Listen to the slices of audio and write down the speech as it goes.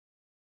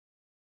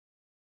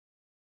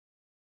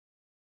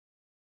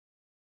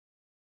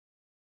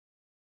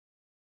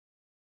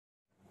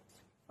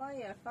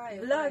Fire.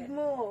 Vlog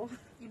mo.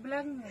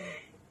 I-vlog mo.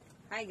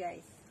 Hi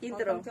guys.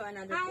 Intro. Welcome to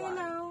another Hi, vlog.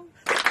 hello.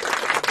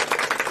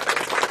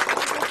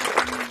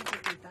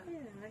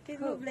 I can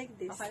move like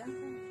this. Okay lang.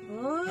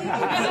 Uy!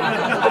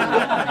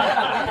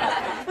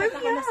 Pag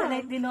Ako na sa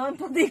light din noon,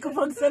 pag di ko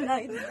pag sa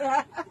light.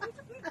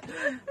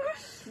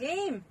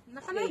 Game!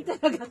 Nakalight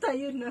talaga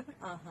tayo na.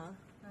 Aha.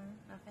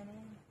 Okay na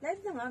yan.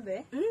 Live na nga,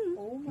 be? Mm.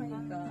 Oh my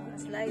God.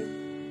 It's live.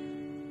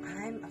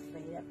 I'm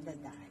afraid of the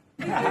dark.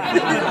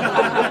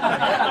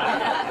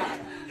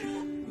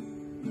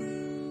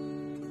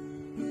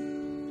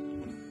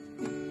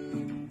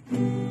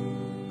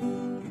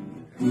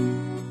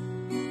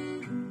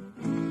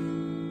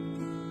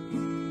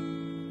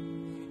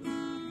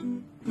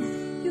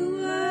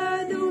 You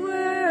are the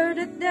word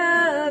at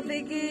the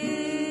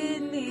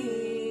beginning,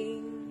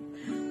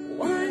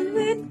 one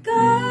with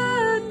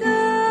God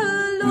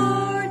the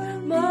Lord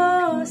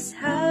Most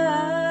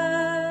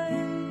High.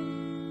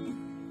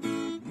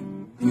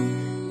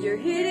 Your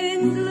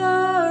hidden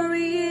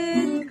glory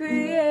in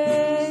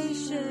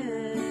creation,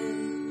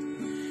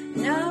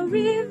 now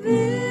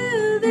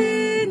revealed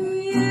in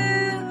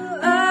you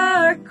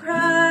are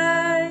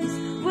Christ.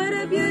 What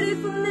a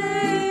beautiful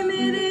name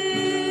it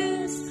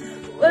is.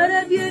 What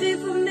a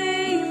beautiful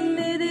name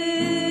it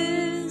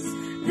is.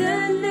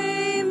 The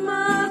name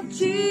of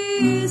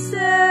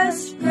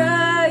Jesus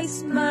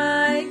Christ,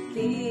 my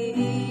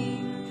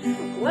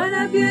King. What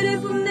a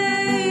beautiful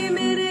name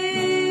it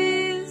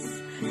is.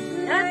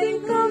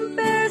 Nothing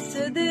compares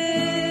to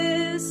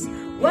this.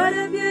 What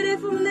a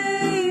beautiful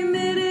name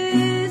it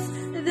is.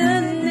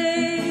 The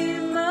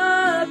name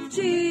of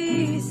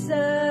Jesus.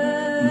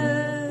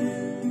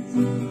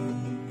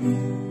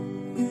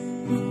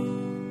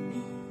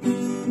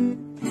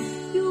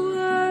 You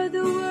are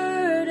the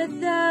word at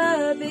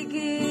the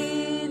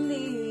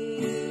beginning,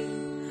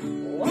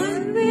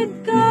 one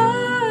with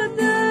God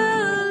the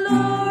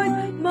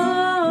Lord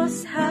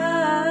Most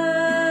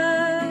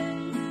High.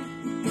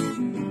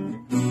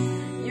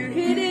 Your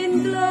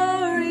hidden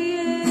glory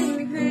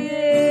in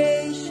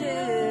creation,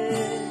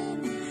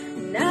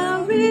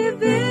 now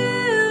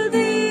revealed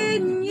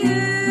in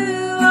you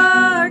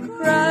are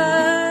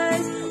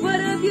Christ. What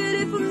a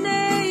beautiful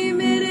name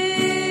it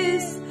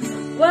is.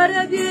 What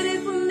a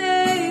beautiful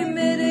name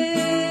it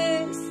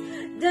is.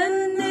 The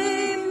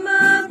name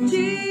of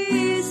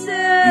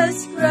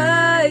Jesus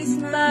Christ,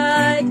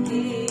 my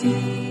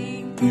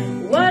King.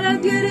 What a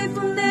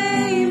beautiful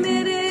name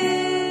it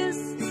is.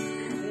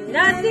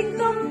 Nothing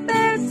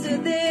compares to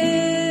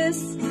this.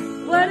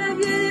 What a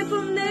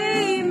beautiful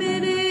name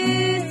it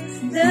is.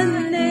 The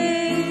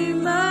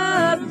name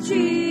of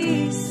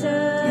Jesus.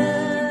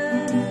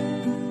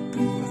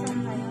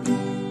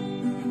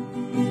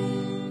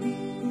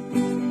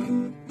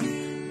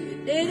 You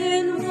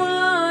didn't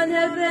want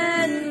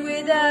heaven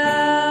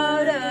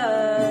without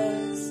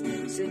us,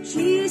 so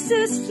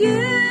Jesus,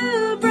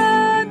 you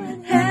brought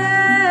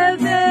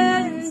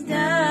heaven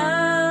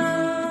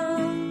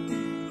down.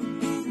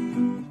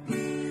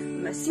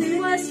 My sin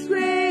was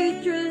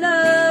great, your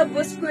love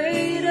was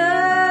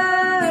greater.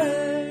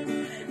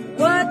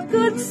 What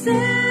could separate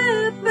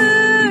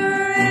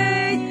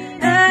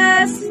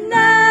us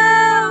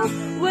now?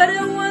 What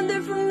a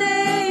wonderful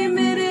name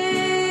it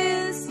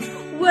is.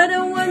 What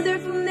a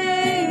wonderful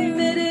name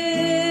it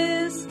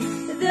is.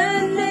 The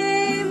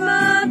name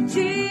of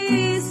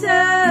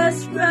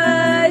Jesus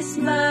Christ,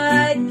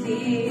 my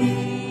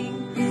King.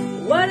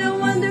 What a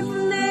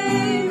wonderful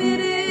name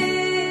it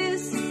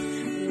is.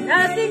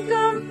 Nothing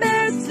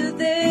compares to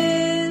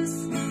this.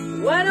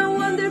 What a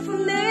wonderful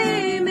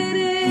name it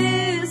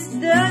is.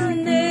 The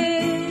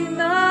name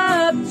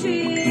of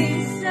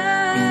Jesus.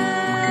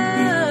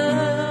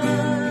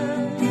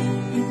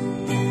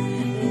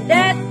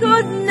 That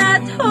could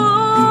not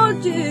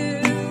hold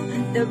you.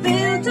 The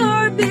veil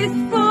tore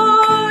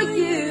before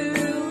you.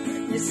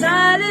 You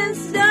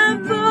silenced the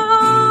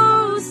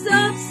boast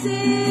of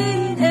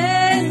sin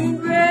and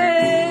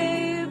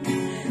grave.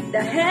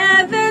 The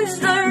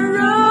heavens are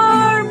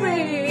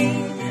roaring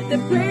the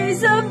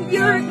praise of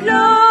your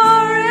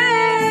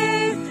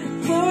glory.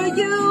 For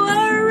you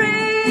are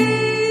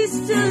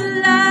raised to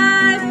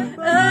life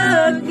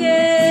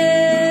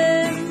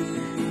again.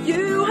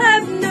 You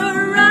have no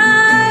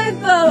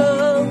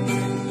rival.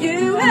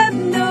 You have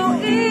no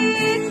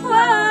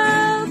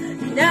equal.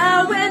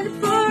 Now and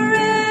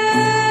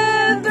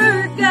forever,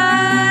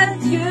 God,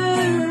 you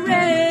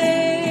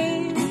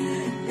reign.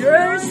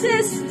 Yours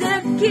is the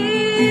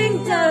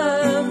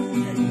kingdom.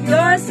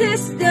 Yours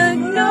is the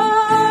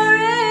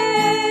glory.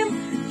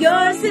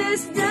 Yours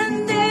is the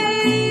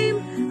name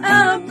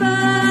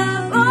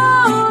above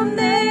all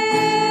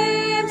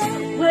names.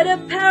 What a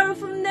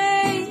powerful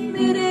name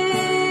it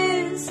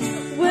is.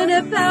 What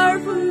a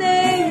powerful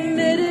name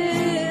it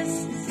is.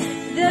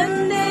 The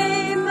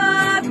name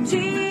of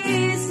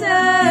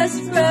Jesus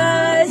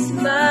Christ,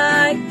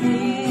 my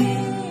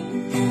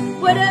King.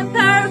 What a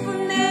powerful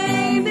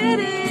name it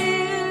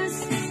is.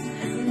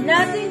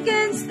 Nothing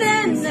can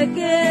stand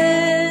against